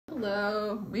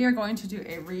Hello, we are going to do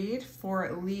a read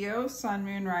for Leo, Sun,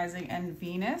 Moon, Rising, and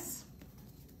Venus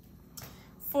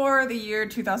for the year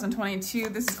 2022.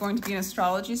 This is going to be an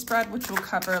astrology spread, which will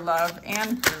cover love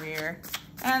and career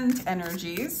and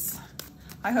energies.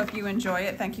 I hope you enjoy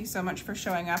it. Thank you so much for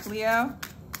showing up, Leo.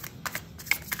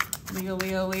 Leo,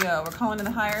 Leo, Leo. We're calling in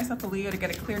the higher self of Leo to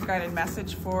get a clear guided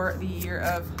message for the year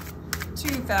of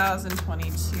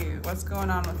 2022. What's going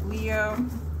on with Leo?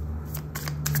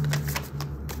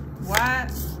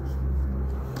 What?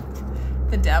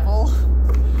 The devil.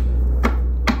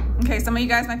 Okay, some of you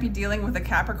guys might be dealing with a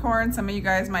Capricorn. Some of you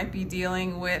guys might be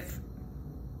dealing with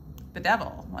the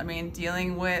devil. I mean,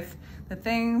 dealing with the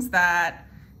things that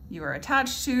you are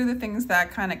attached to, the things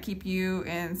that kind of keep you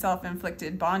in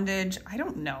self-inflicted bondage. I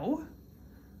don't know.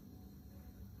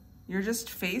 You're just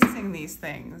facing these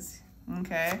things,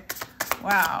 okay?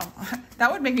 Wow, that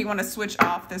would make me want to switch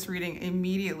off this reading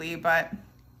immediately, but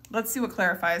let's see what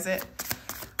clarifies it.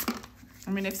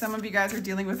 I mean, if some of you guys are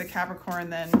dealing with a Capricorn,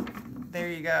 then there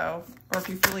you go. Or if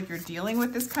you feel like you're dealing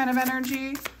with this kind of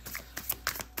energy,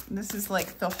 this is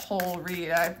like the whole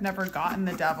read. I've never gotten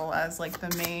the devil as like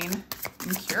the main.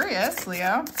 I'm curious,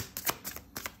 Leo.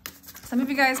 Some of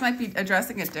you guys might be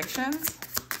addressing addictions.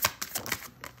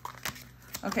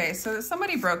 Okay, so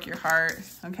somebody broke your heart,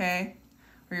 okay?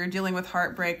 Or you're dealing with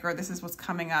heartbreak, or this is what's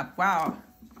coming up. Wow.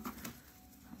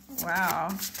 Wow,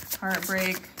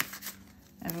 heartbreak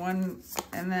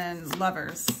and then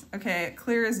lovers. Okay,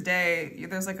 clear as day.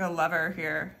 There's like a lover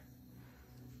here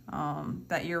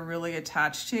that you're really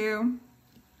attached to,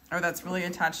 or that's really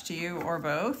attached to you, or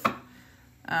both.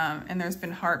 And there's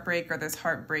been heartbreak, or there's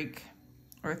heartbreak,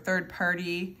 or third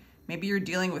party. Maybe you're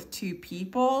dealing with two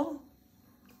people.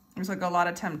 There's like a lot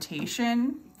of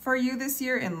temptation for you this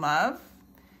year in love.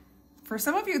 For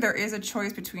some of you, there is a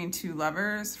choice between two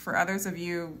lovers. For others of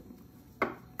you,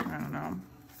 I don't know.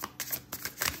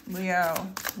 Leo,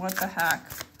 what the heck?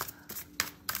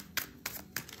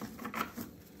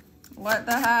 What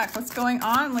the heck? What's going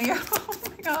on, Leo? Oh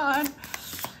my God.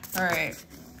 All right.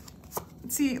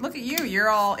 See, look at you. You're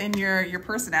all in your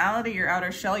personality, your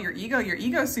outer shell, your ego. Your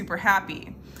ego's super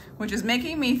happy, which is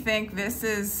making me think this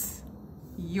is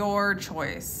your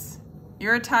choice.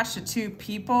 You're attached to two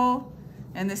people,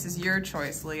 and this is your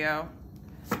choice, Leo.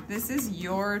 This is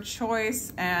your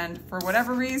choice, and for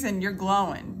whatever reason, you're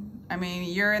glowing. I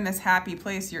mean, you're in this happy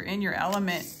place. You're in your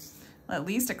element, at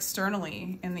least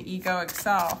externally, in the egoic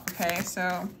self, okay?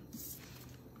 So,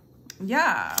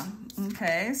 yeah,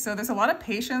 okay. So there's a lot of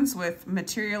patience with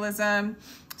materialism,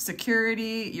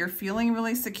 security. You're feeling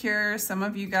really secure. Some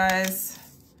of you guys,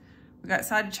 we got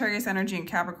Sagittarius energy and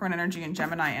Capricorn energy and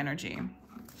Gemini energy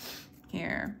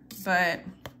here, but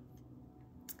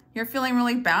you're feeling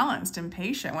really balanced and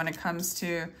patient when it comes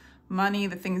to money,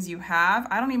 the things you have.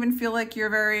 I don't even feel like you're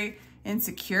very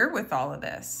insecure with all of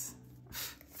this.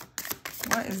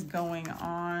 What is going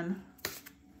on?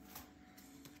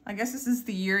 I guess this is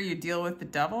the year you deal with the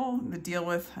devil, the deal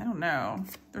with, I don't know.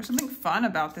 There's something fun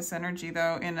about this energy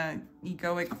though, in an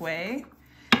egoic way.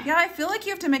 Yeah, I feel like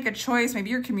you have to make a choice. Maybe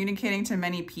you're communicating to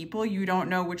many people. You don't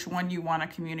know which one you want to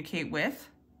communicate with,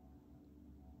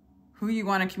 who you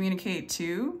want to communicate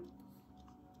to.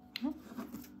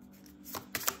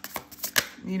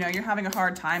 You know, you're having a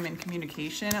hard time in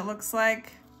communication, it looks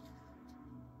like.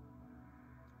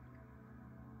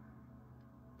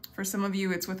 For some of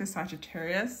you, it's with a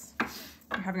Sagittarius.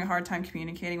 You're having a hard time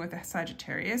communicating with a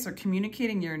Sagittarius or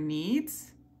communicating your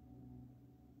needs.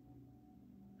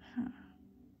 Huh.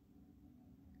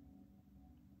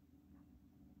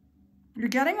 You're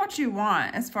getting what you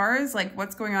want. As far as like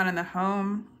what's going on in the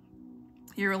home,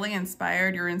 you're really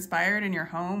inspired. You're inspired in your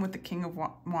home with the King of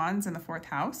Wands in the 4th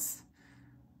house.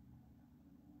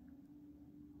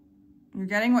 You're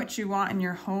getting what you want in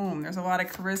your home. There's a lot of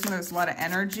charisma. There's a lot of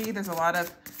energy. There's a lot of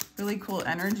really cool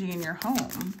energy in your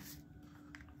home.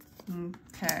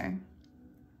 Okay.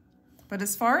 But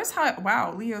as far as how,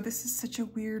 wow, Leo, this is such a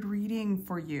weird reading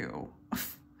for you.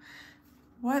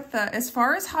 What the, as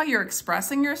far as how you're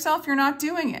expressing yourself, you're not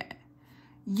doing it.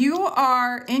 You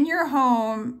are in your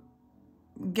home,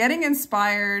 getting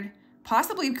inspired,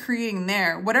 possibly creating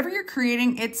there. Whatever you're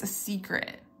creating, it's a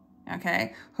secret.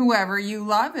 Okay, whoever you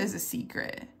love is a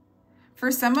secret. For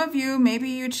some of you, maybe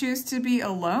you choose to be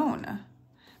alone.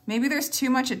 Maybe there's too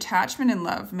much attachment in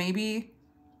love. Maybe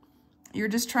you're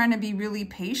just trying to be really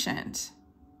patient.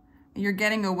 You're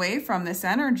getting away from this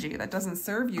energy that doesn't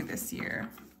serve you this year.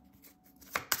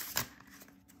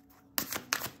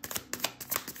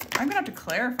 I'm gonna have to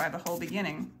clarify the whole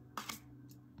beginning.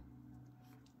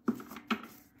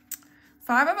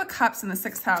 5 of Cups in the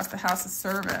 6th house, the house of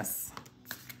service.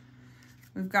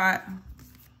 We've got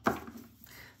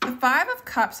The 5 of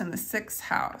Cups in the 6th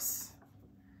house.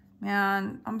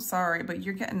 Man, I'm sorry, but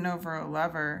you're getting over a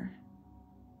lover.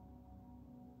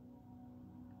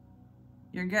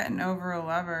 You're getting over a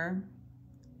lover.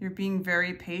 You're being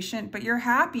very patient, but you're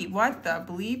happy. What the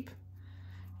bleep?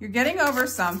 You're getting over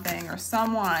something or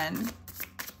someone,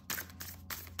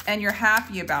 and you're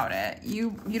happy about it.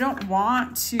 You don't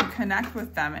want to connect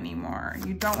with them anymore.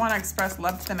 You don't want to express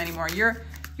love to them anymore.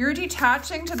 You're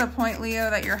detaching to the point,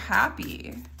 Leo, that you're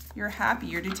happy. You're happy.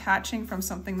 You're detaching from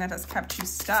something that has kept you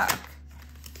stuck.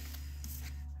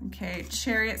 Okay,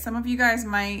 Chariot. Some of you guys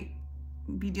might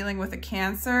be dealing with a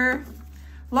Cancer.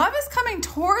 Love is coming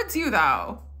towards you,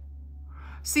 though.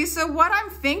 See, so what I'm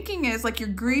thinking is like you're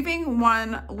grieving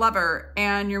one lover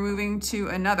and you're moving to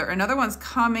another. Another one's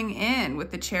coming in with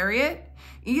the Chariot.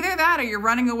 Either that or you're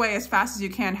running away as fast as you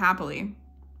can happily.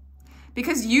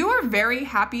 Because you are very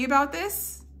happy about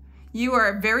this. You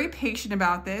are very patient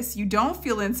about this. You don't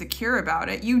feel insecure about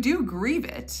it. You do grieve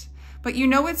it, but you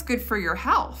know it's good for your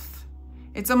health.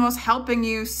 It's almost helping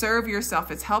you serve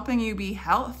yourself. It's helping you be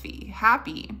healthy,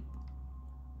 happy.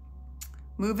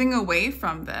 Moving away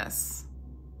from this.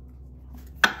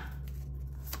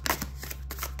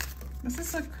 This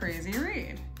is a crazy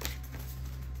read.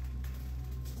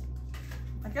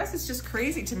 I guess it's just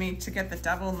crazy to me to get the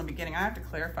Devil in the beginning. I have to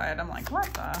clarify it. I'm like, what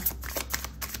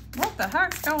the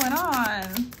heck's going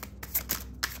on?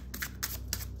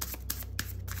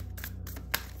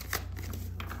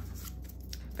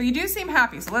 But you do seem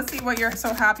happy. So let's see what you're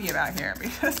so happy about here,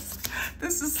 because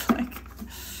this is like,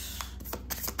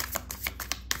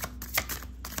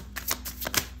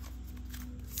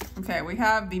 okay, we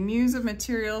have the Muse of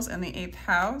Materials in the 8th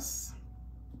house.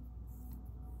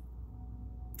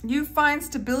 You find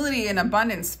stability and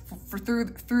abundance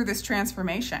through this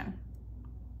transformation.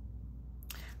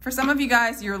 For some of you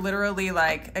guys, you're literally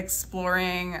like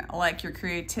exploring like your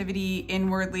creativity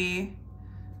inwardly.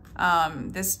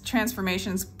 This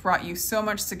transformation's brought you so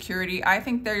much security. I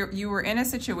think you were in a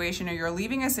situation, or you're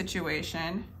leaving a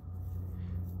situation.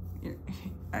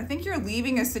 I think you're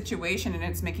leaving a situation and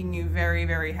it's making you very,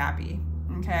 very happy,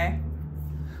 okay?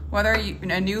 Whether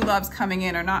a new love's coming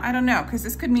in or not, I don't know, because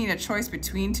this could mean a choice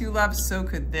between 2 loves, so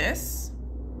could this.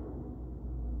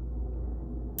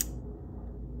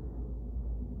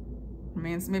 It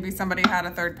means maybe somebody had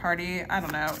a third party. I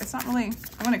don't know. It's not really,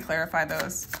 I want to clarify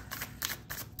those.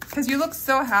 Because you look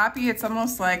so happy, it's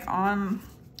almost like on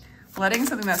letting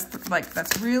something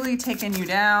that's really taken you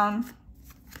down.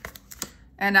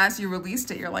 And as you released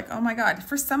it, you're like, oh my God.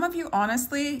 For some of you,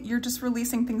 honestly, you're just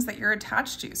releasing things that you're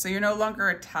attached to. So you're no longer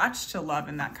attached to love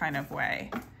in that kind of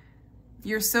way.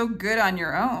 You're so good on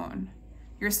your own.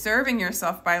 You're serving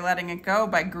yourself by letting it go,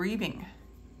 by grieving.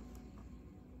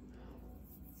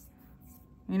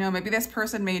 You know, maybe this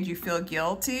person made you feel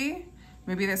guilty.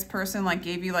 Maybe this person like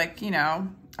gave you like, you know,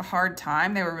 a hard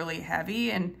time. They were really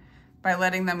heavy, and by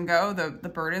letting them go, the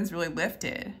burden's really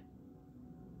lifted.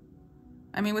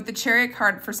 I mean, with the Chariot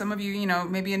card, for some of you, you know,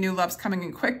 maybe a new love's coming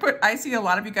in quick, but I see a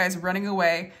lot of you guys running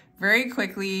away very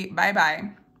quickly.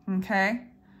 Bye-bye, okay?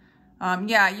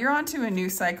 Yeah, you're onto a new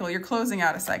cycle. You're closing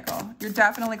out a cycle. You're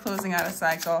definitely closing out a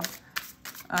cycle.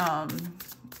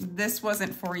 This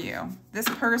wasn't for you. This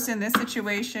person, this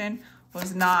situation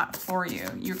was not for you.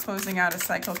 You're closing out a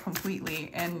cycle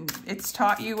completely, and it's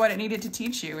taught you what it needed to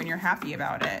teach you, and you're happy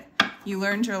about it. You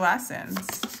learned your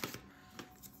lessons.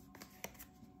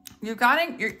 You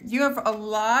have a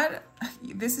lot,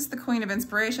 this is the Queen of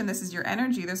Inspiration. This is your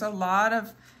energy. There's a lot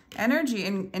of energy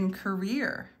in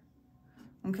career.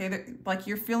 Okay, like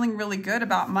you're feeling really good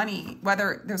about money,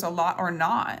 whether there's a lot or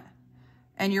not,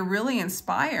 and you're really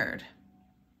inspired.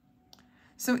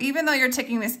 So even though you're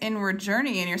taking this inward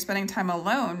journey and you're spending time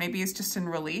alone, maybe it's just in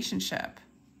relationship,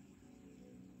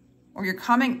 or you're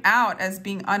coming out as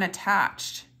being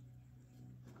unattached.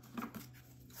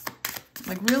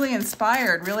 Like really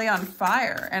inspired, really on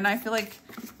fire. And I feel like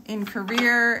in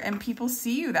career, and people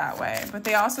see you that way, but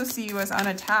they also see you as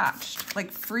unattached,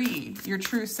 like free, your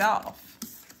true self.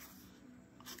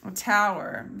 A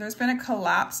Tower. There's been a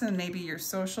collapse in maybe your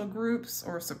social groups,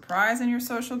 or a surprise in your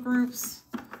social groups,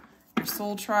 your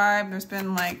soul tribe. There's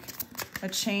been like a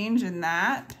change in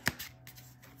that.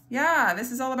 Yeah,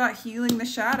 this is all about healing the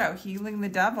shadow, healing the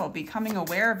devil, becoming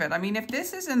aware of it. I mean, if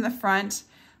this is in the front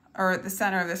or at the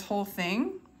center of this whole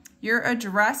thing, you're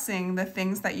addressing the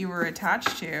things that you were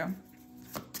attached to.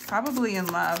 Probably in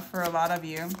love for a lot of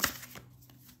you.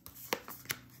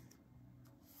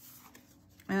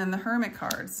 And then the Hermit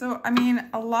card. So, I mean,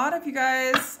 a lot of you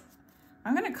guys,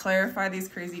 I'm going to clarify these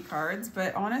crazy cards,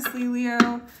 but honestly,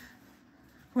 Leo,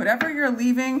 Whatever you're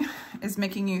leaving is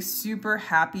making you super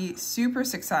happy, super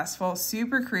successful,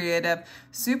 super creative,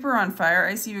 super on fire.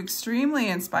 I see you extremely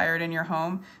inspired in your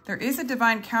home. There is a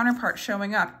divine counterpart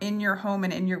showing up in your home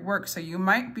and in your work. So you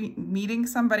might be meeting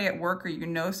somebody at work, or you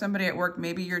know somebody at work.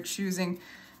 Maybe you're choosing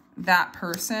that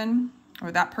person,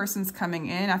 or that person's coming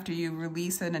in after you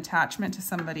release an attachment to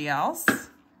somebody else.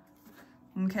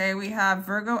 Okay, we have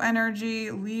Virgo energy,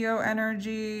 Leo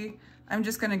energy. I'm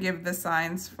just going to give the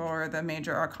signs for the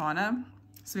major arcana.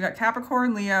 So we got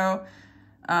Capricorn, Leo.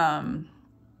 The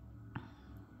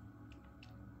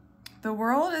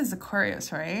world is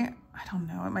Aquarius, right? I don't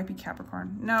know. It might be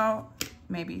Capricorn. No,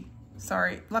 maybe.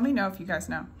 Sorry. Let me know if you guys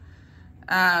know.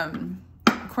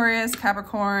 Aquarius,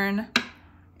 Capricorn,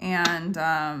 and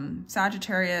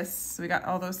Sagittarius. So we got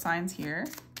all those signs here.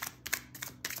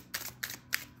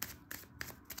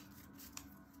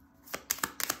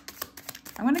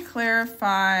 I want to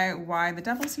clarify why the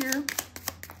devil's here.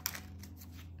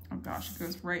 Oh gosh, it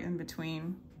goes right in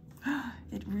between.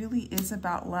 It really is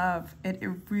about love. It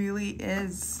really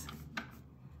is.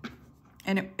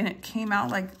 And it came out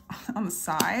like on the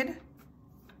side.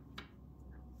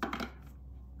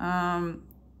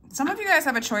 Some of you guys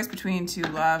have a choice between two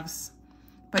loves,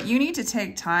 but you need to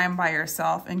take time by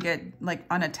yourself and get like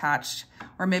unattached,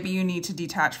 or maybe you need to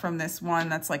detach from this one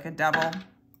that's like a devil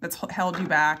that's held you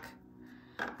back.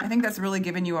 I think that's really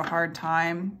given you a hard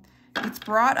time. It's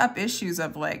brought up issues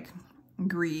of like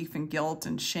grief and guilt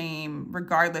and shame,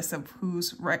 regardless of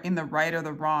who's right in the right or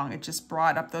the wrong. It just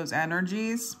brought up those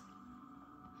energies.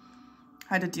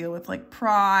 Had to deal with like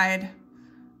pride,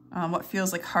 what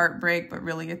feels like heartbreak, but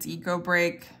really it's ego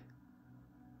break.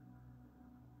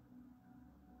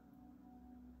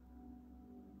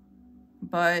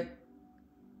 But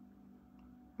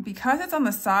because it's on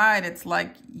the side, it's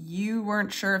like you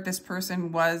weren't sure if this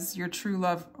person was your true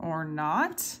love or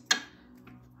not.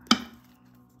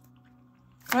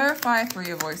 Clarify Three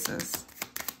of Voices.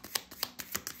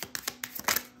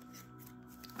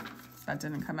 That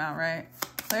didn't come out right.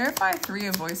 Clarify Three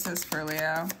of Voices for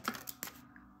Leo.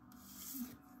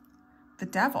 The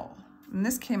Devil. And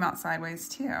this came out sideways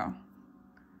too.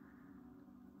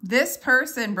 This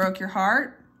person broke your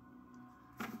heart.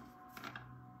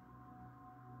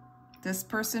 This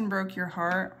person broke your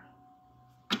heart.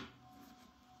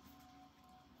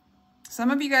 Some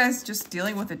of you guys just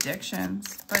dealing with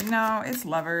addictions, but no, it's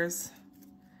lovers.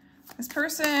 This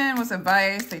person was a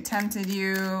vice. They tempted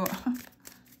you.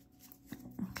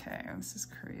 Okay, this is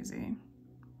crazy.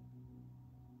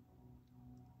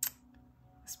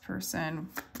 This person,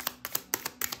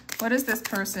 what is this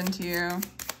person to you?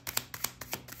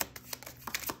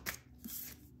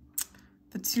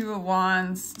 The Two of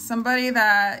Wands, somebody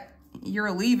that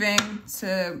you're leaving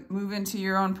to move into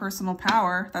your own personal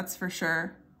power, that's for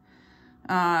sure.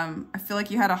 I feel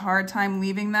like you had a hard time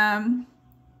leaving them.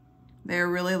 They're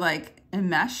really like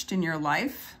enmeshed in your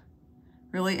life,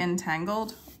 really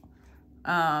entangled.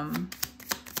 And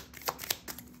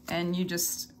you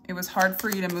just, it was hard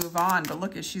for you to move on, but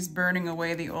look at, she's burning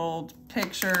away the old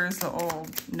pictures, the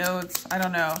old notes. I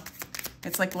don't know.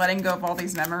 It's like letting go of all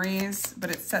these memories,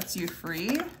 but it sets you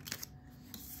free.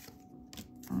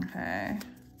 Okay.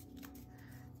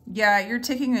 Yeah, you're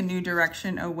taking a new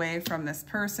direction away from this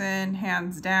person,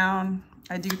 hands down.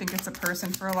 I do think it's a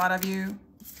person for a lot of you.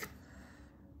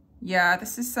 Yeah,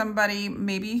 this is somebody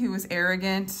maybe who was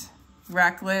arrogant,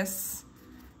 reckless,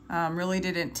 really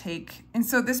didn't take. And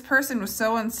so this person was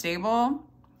so unstable,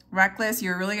 reckless,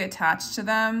 you're really attached to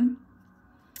them.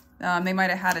 They might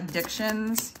have had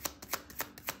addictions.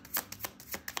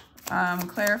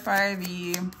 Clarify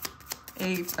the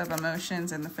Eight of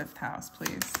Emotions in the 5th house,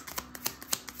 please.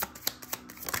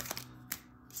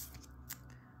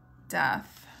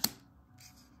 Death.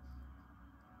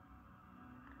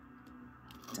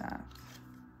 Death.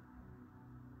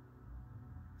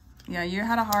 Yeah, you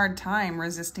had a hard time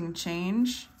resisting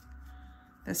change.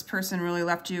 This person really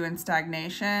left you in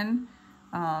stagnation.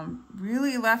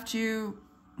 Really left you...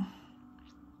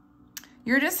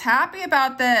 You're just happy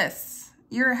about this.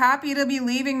 You're happy to be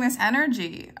leaving this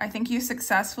energy. I think you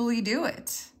successfully do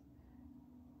it.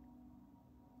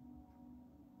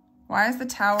 Why is the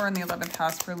Tower in the 11th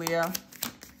house for Leo?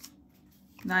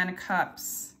 9 of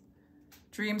Cups.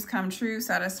 Dreams come true,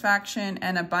 satisfaction,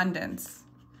 and abundance.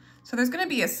 So there's going to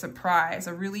be a surprise,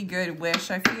 a really good wish,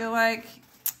 I feel like.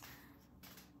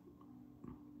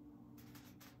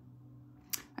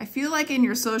 I feel like in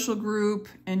your social group,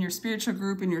 in your spiritual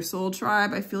group, in your soul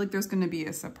tribe, I feel like there's going to be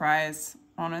a surprise,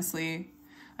 honestly.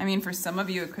 I mean, for some of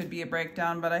you, it could be a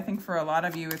breakdown, but I think for a lot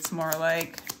of you, it's more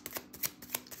like,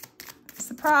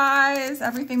 surprise,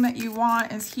 everything that you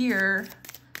want is here.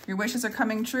 Your wishes are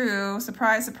coming true.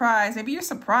 Surprise, surprise. Maybe you're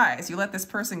surprised. You let this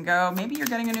person go. Maybe you're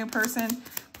getting a new person.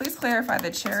 Please clarify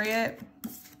the Chariot.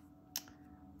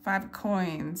 5 of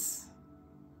Coins.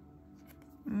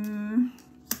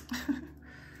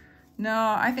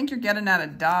 No, I think you're getting out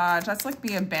of Dodge. That's like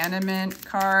the abandonment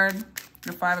card.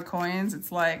 The 5 of Coins.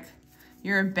 It's like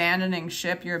you're abandoning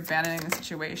ship. You're abandoning the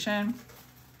situation.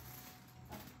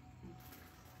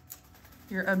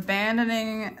 You're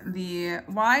abandoning the...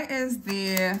 Why is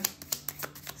the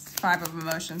 5 of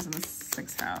Emotions in the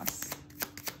 6th house?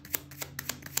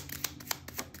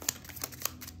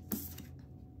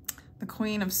 The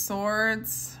Queen of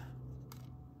Swords.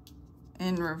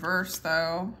 In reverse,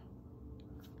 though.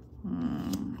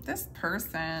 This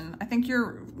person, I think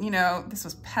you're, you know, this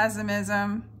was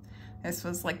pessimism. This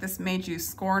was like, this made you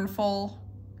scornful.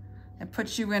 It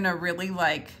puts you in a really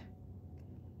like,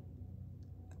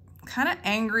 kind of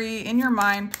angry in your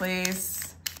mind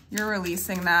place. You're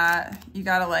releasing that. You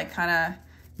got to like kind of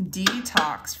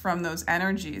detox from those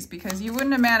energies, because you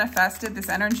wouldn't have manifested this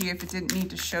energy if it didn't need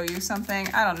to show you something.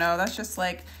 I don't know. That's just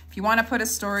like, if you want to put a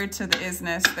story to the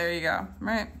isness, there you go,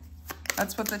 right?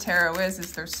 That's what the tarot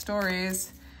is their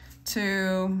stories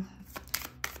to,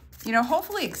 you know,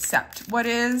 hopefully accept what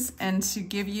is and to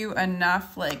give you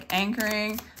enough like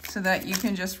anchoring so that you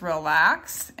can just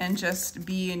relax and just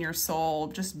be in your soul,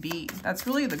 just be. That's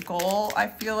really the goal, I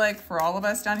feel like, for all of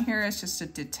us down here, is just to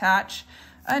detach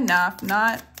enough,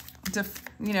 not to,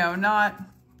 you know, not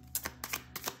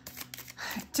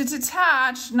to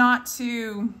detach, not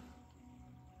to,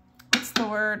 what's the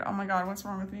word? Oh my God, what's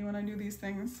wrong with me when I do these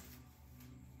things?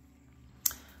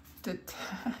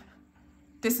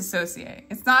 Disassociate.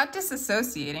 It's not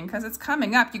disassociating because it's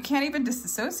coming up. You can't even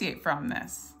disassociate from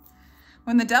this.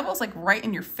 When the devil's like right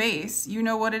in your face, you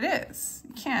know what it is.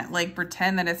 You can't like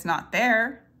pretend that it's not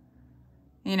there.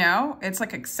 You know, it's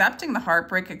like accepting the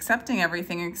heartbreak, accepting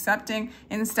everything, accepting,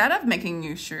 instead of making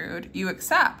you shrewd, you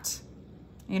accept,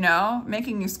 you know,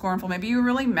 making you scornful. Maybe you were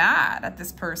really mad at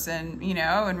this person, you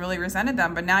know, and really resented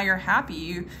them, but now you're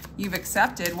happy. You've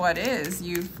accepted what is.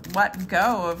 You've let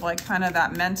go of like kind of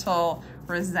that mental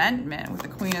resentment with the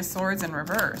Queen of Swords in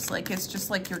reverse. Like, it's just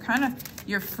like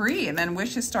you're free, and then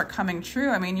wishes start coming true.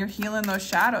 I mean, you're healing those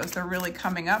shadows. They're really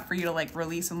coming up for you to like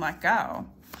release and let go.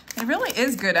 It really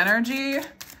is good energy,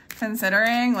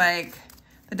 considering like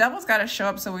the devil's got to show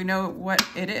up so we know what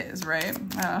it is, right?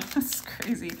 This is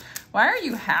crazy. Why are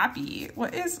you happy?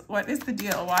 What is the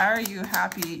deal? Why are you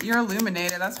happy? You're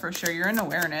illuminated, that's for sure. You're in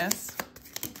awareness.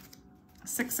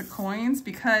 6 of Coins,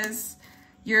 because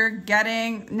you're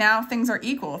getting, now things are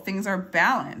equal. Things are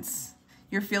balanced.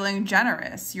 You're feeling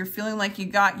generous. You're feeling like you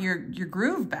got your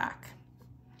groove back.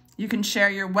 You can share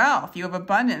your wealth. You have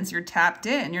abundance. You're tapped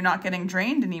in. You're not getting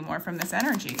drained anymore from this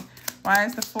energy. Why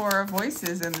is the 4 of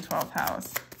Voices in the 12th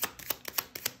house?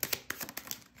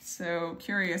 So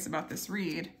curious about this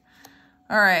read.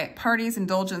 All right, parties,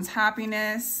 indulgence,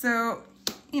 happiness. So,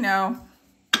 you know,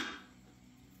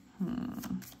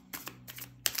 one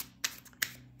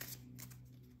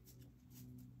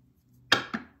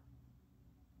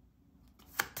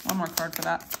more card for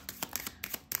that.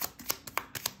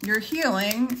 You're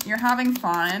healing, you're having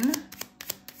fun.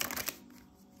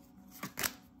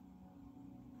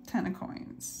 10 of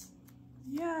Coins.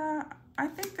 Yeah, I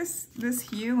think this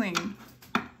healing,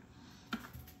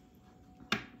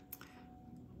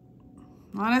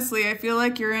 honestly, I feel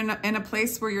like you're in a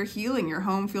place where you're healing. Your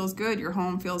home feels good. Your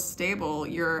home feels stable.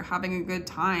 You're having a good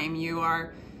time. You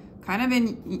are kind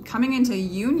of coming into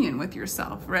union with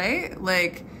yourself, right?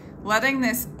 Like, letting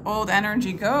this old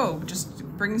energy go just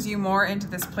brings you more into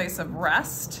this place of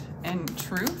rest and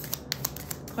truth.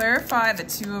 Clarify the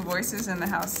 2 of Voices in the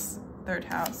house, 3rd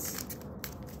house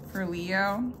for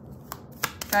Leo.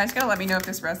 Guys, gotta let me know if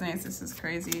this resonates. This is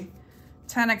crazy.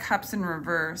 10 of Cups in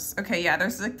reverse. Okay, yeah,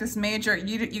 there's like this major,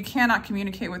 you cannot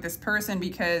communicate with this person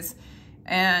because,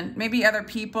 and maybe other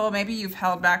people, maybe you've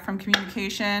held back from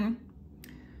communication.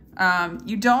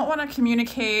 You don't want to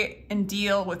communicate and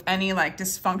deal with any like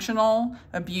dysfunctional,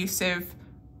 abusive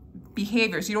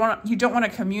behaviors. You don't want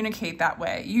to communicate that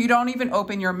way. You don't even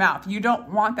open your mouth. You don't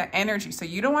want that energy. So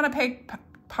you don't want to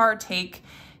partake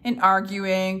in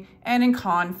arguing and in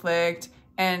conflict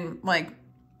and like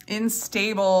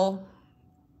unstable,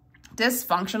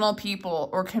 dysfunctional people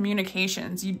or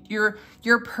communications.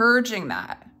 You're purging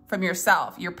that from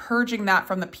yourself. You're purging that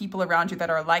from the people around you that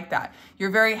are like that. You're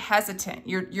very hesitant.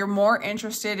 You're more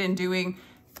interested in doing,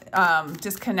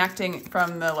 disconnecting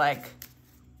from the like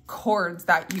cords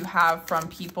that you have from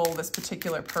people, this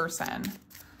particular person.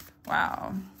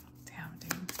 Wow. Damn,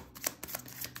 dude.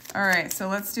 All right, so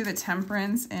let's do the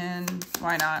Temperance and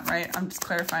why not, right? I'm just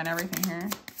clarifying everything here.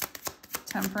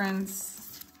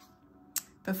 Temperance,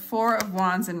 the Four of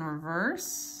Wands in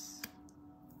reverse.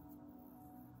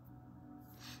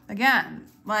 Again,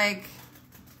 like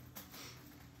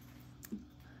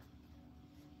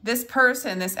this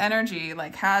person, this energy,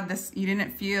 like had this, you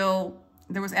didn't feel,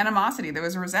 there was animosity, there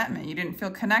was resentment, you didn't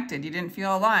feel connected, you didn't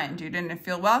feel aligned, you didn't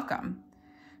feel welcome.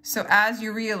 So as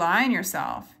you realign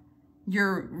yourself,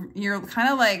 you're kind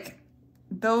of like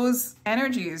those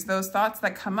energies, those thoughts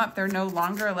that come up, they're no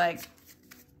longer like,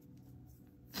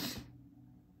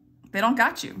 they don't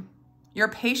got you. You're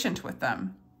patient with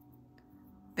them.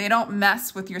 They don't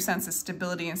mess with your sense of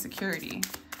stability and security.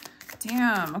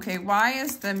 Damn. Okay, why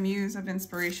is the Muse of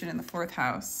Inspiration in the 4th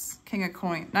house? King of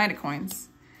Coins, Knight of Coins.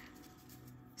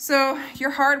 So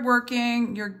you're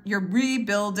hardworking, you're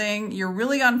rebuilding, you're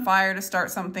really on fire to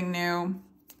start something new.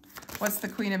 What's the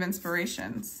Queen of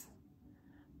Inspirations?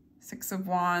 6 of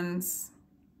Wands,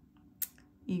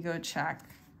 ego check.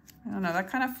 I don't know, that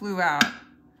kind of flew out.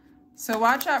 So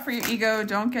watch out for your ego.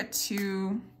 Don't get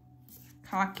too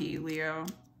cocky, Leo.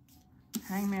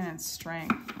 Hangman and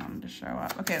Strength wanted to show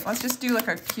up. Okay, let's just do like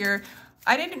a pure,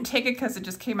 I didn't take it because it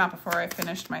just came out before I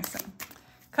finished my thing.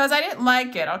 Because I didn't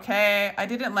like it, okay? I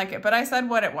didn't like it, but I said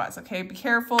what it was, okay? Be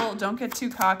careful, don't get too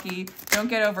cocky, don't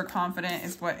get overconfident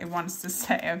is what it wants to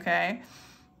say, okay?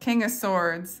 King of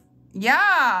Swords.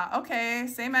 Yeah, okay,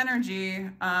 same energy.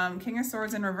 King of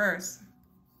Swords in reverse.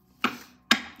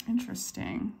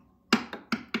 Interesting.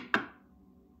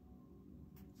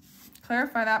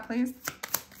 Clarify that, please.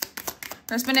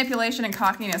 There's manipulation and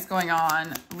cockiness going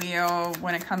on, Leo,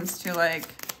 when it comes to like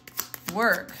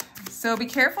work. So be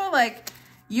careful, like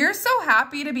you're so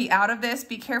happy to be out of this.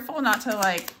 Be careful not to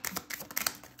like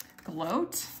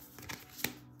gloat.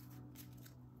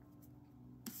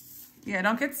 Yeah,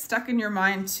 don't get stuck in your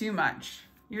mind too much.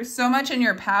 You're so much in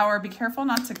your power. Be careful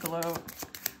not to gloat.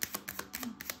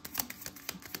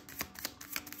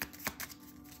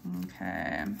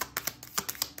 Okay.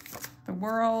 The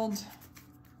World,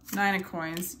 9 of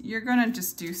Coins. You're gonna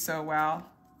just do so well.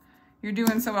 You're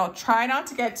doing so well. Try not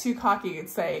to get too cocky,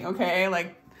 it's saying, okay?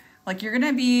 Like you're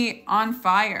gonna be on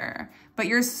fire, but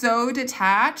you're so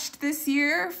detached this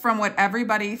year from what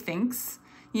everybody thinks.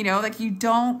 You know, like you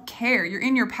don't care. You're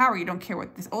in your power. You don't care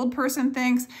what this old person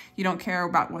thinks. You don't care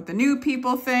about what the new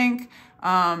people think.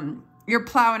 You're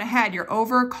plowing ahead. You're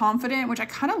overconfident, which I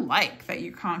kind of like that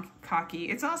you're cocky.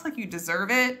 It's almost like you deserve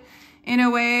it in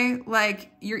a way,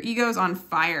 like your ego's on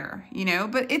fire, you know,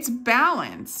 but it's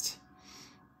balanced.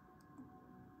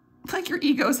 Like your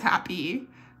ego's happy.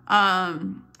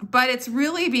 But it's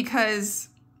really because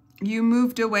you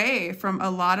moved away from a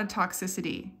lot of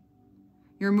toxicity.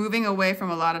 You're moving away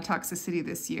from a lot of toxicity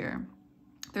this year.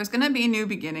 There's going to be new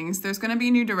beginnings. There's going to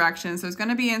be new directions. There's going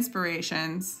to be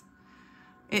inspirations.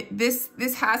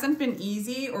 This hasn't been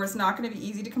easy, or it's not going to be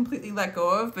easy to completely let go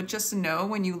of, but just know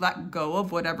when you let go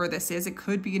of whatever this is, it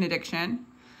could be an addiction.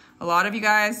 A lot of you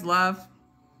guys lovers.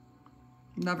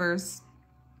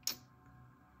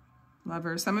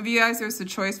 Some of you guys, there's a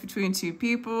choice between two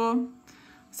people.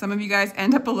 Some of you guys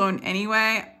end up alone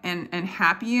anyway and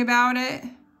happy about it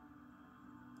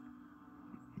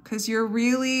because you're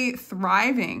really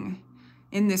thriving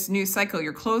in this new cycle.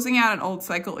 You're closing out an old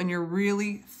cycle and you're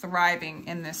really thriving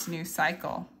in this new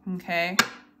cycle, okay?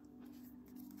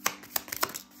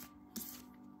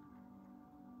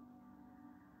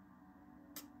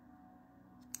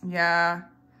 Yeah.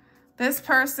 This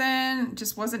person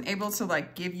just wasn't able to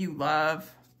like give you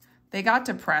love. They got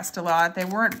depressed a lot. They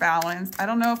weren't balanced. I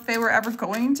don't know if they were ever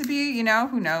going to be, you know,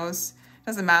 who knows?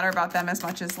 Doesn't matter about them as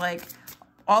much as like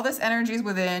all this energy is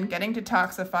within, getting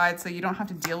detoxified so you don't have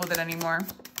to deal with it anymore.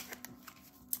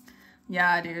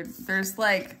 Yeah, dude, there's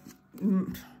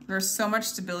so much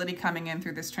stability coming in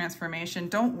through this transformation.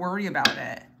 Don't worry about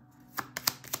it.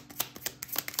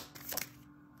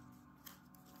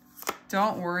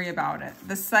 Don't worry about it.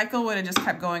 The cycle would have just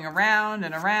kept going around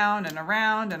and around and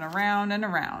around and around and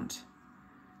around.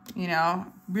 You know,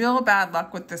 real bad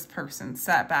luck with this person.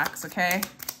 Setbacks, okay?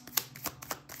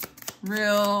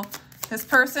 This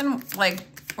person, like,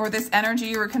 or this energy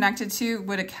you were connected to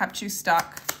would have kept you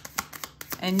stuck.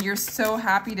 And you're so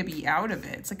happy to be out of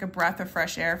it. It's like a breath of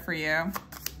fresh air for you.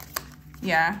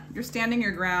 Yeah, you're standing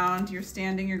your ground. You're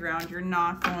standing your ground. You're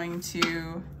not going to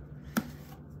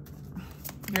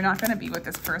be with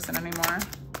this person anymore.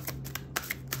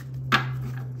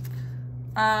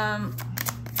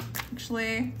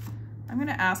 Actually, I'm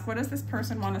gonna ask, what does this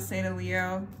person want to say to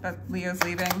Leo that Leo's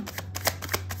leaving?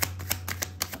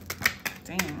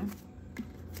 Dang.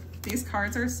 These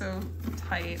cards are so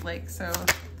tight, like so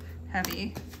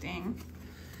heavy. Dang.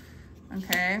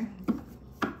 Okay.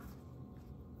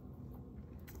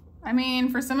 I mean,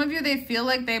 for some of you, they feel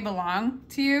like they belong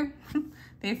to you.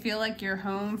 They feel like you're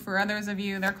home. For others of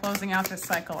you, they're closing out this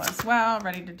cycle as well,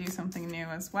 ready to do something new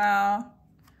as well.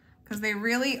 Because they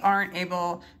really aren't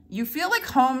able, you feel like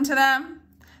home to them.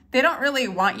 They don't really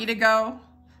want you to go.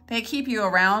 They keep you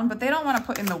around, but they don't want to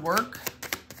put in the work.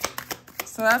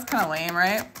 So that's kind of lame,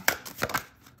 right?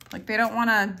 Like they don't want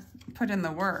to put in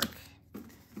the work.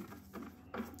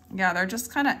 Yeah, they're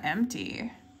just kind of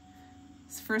empty.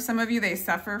 For some of you, they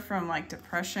suffer from like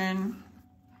depression.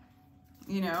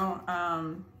 You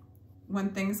know, when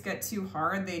things get too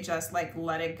hard, they just like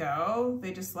let it go.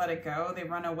 They just let it go. They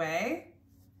run away.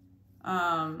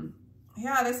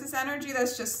 Yeah, this is energy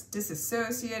that's just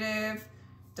disassociative,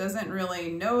 doesn't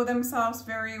really know themselves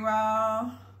very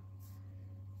well.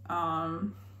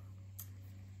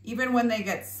 Even when they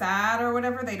get sad or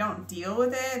whatever, they don't deal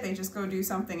with it. They just go do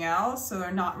something else. So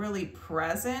they're not really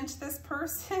present, this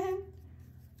person.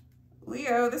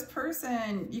 Leo, this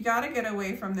person, you got to get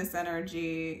away from this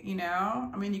energy, you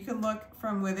know? I mean, you can look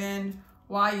from within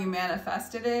why you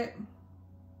manifested it.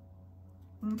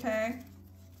 Okay?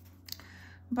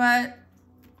 But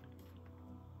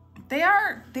they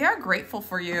are grateful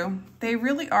for you. They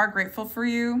really are grateful for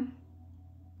you.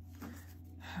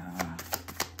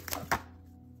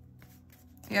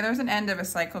 Yeah, there's an end of a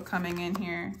cycle coming in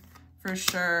here, for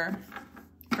sure,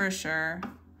 for sure.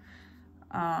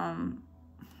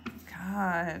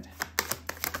 God.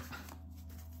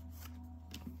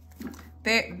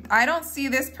 I don't see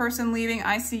this person leaving.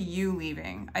 I see you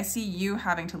leaving. I see you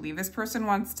having to leave. This person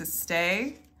wants to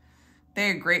stay.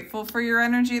 They're grateful for your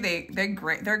energy. They're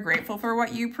grateful for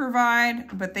what you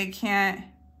provide, but they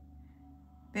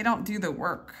don't do the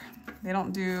work. They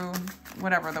don't do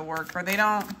whatever the work, or they're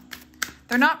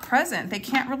not present. They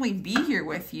can't really be here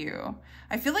with you.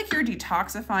 I feel like you're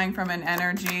detoxifying from an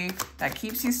energy that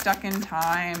keeps you stuck in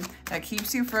time, that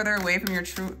keeps you further away from your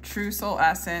true soul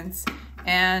essence.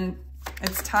 And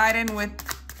it's tied in with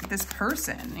this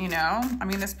person, you know? I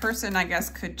mean, this person, I guess,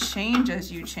 could change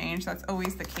as you change. That's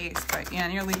always the case. But yeah,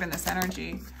 and you're leaving this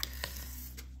energy.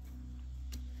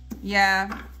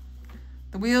 Yeah.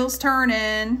 The wheel's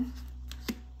turning.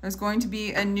 There's going to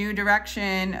be a new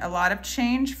direction, a lot of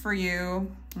change for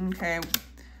you. Okay,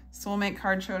 soulmate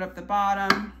card showed up the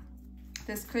bottom.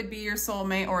 This could be your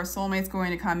soulmate, or a soulmate's going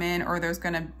to come in, or there's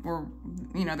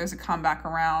a comeback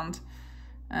around.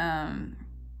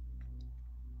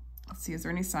 Let's see, is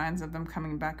there any signs of them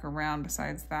coming back around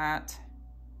besides that?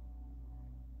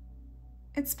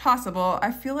 It's possible.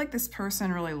 I feel like this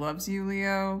person really loves you,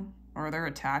 Leo, or they're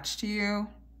attached to you.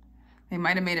 They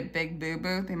might have made a big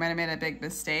boo-boo. They might have made a big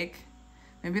mistake.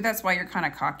 Maybe that's why you're kind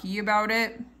of cocky about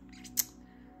it.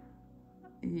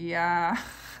 Yeah.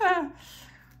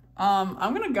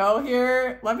 I'm gonna go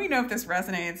here. Let me know if this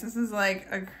resonates. This is like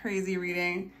a crazy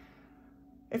reading.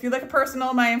 If you'd like a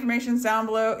personal, my information's down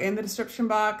below in the description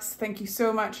box. Thank you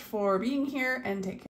so much for being here, and take care.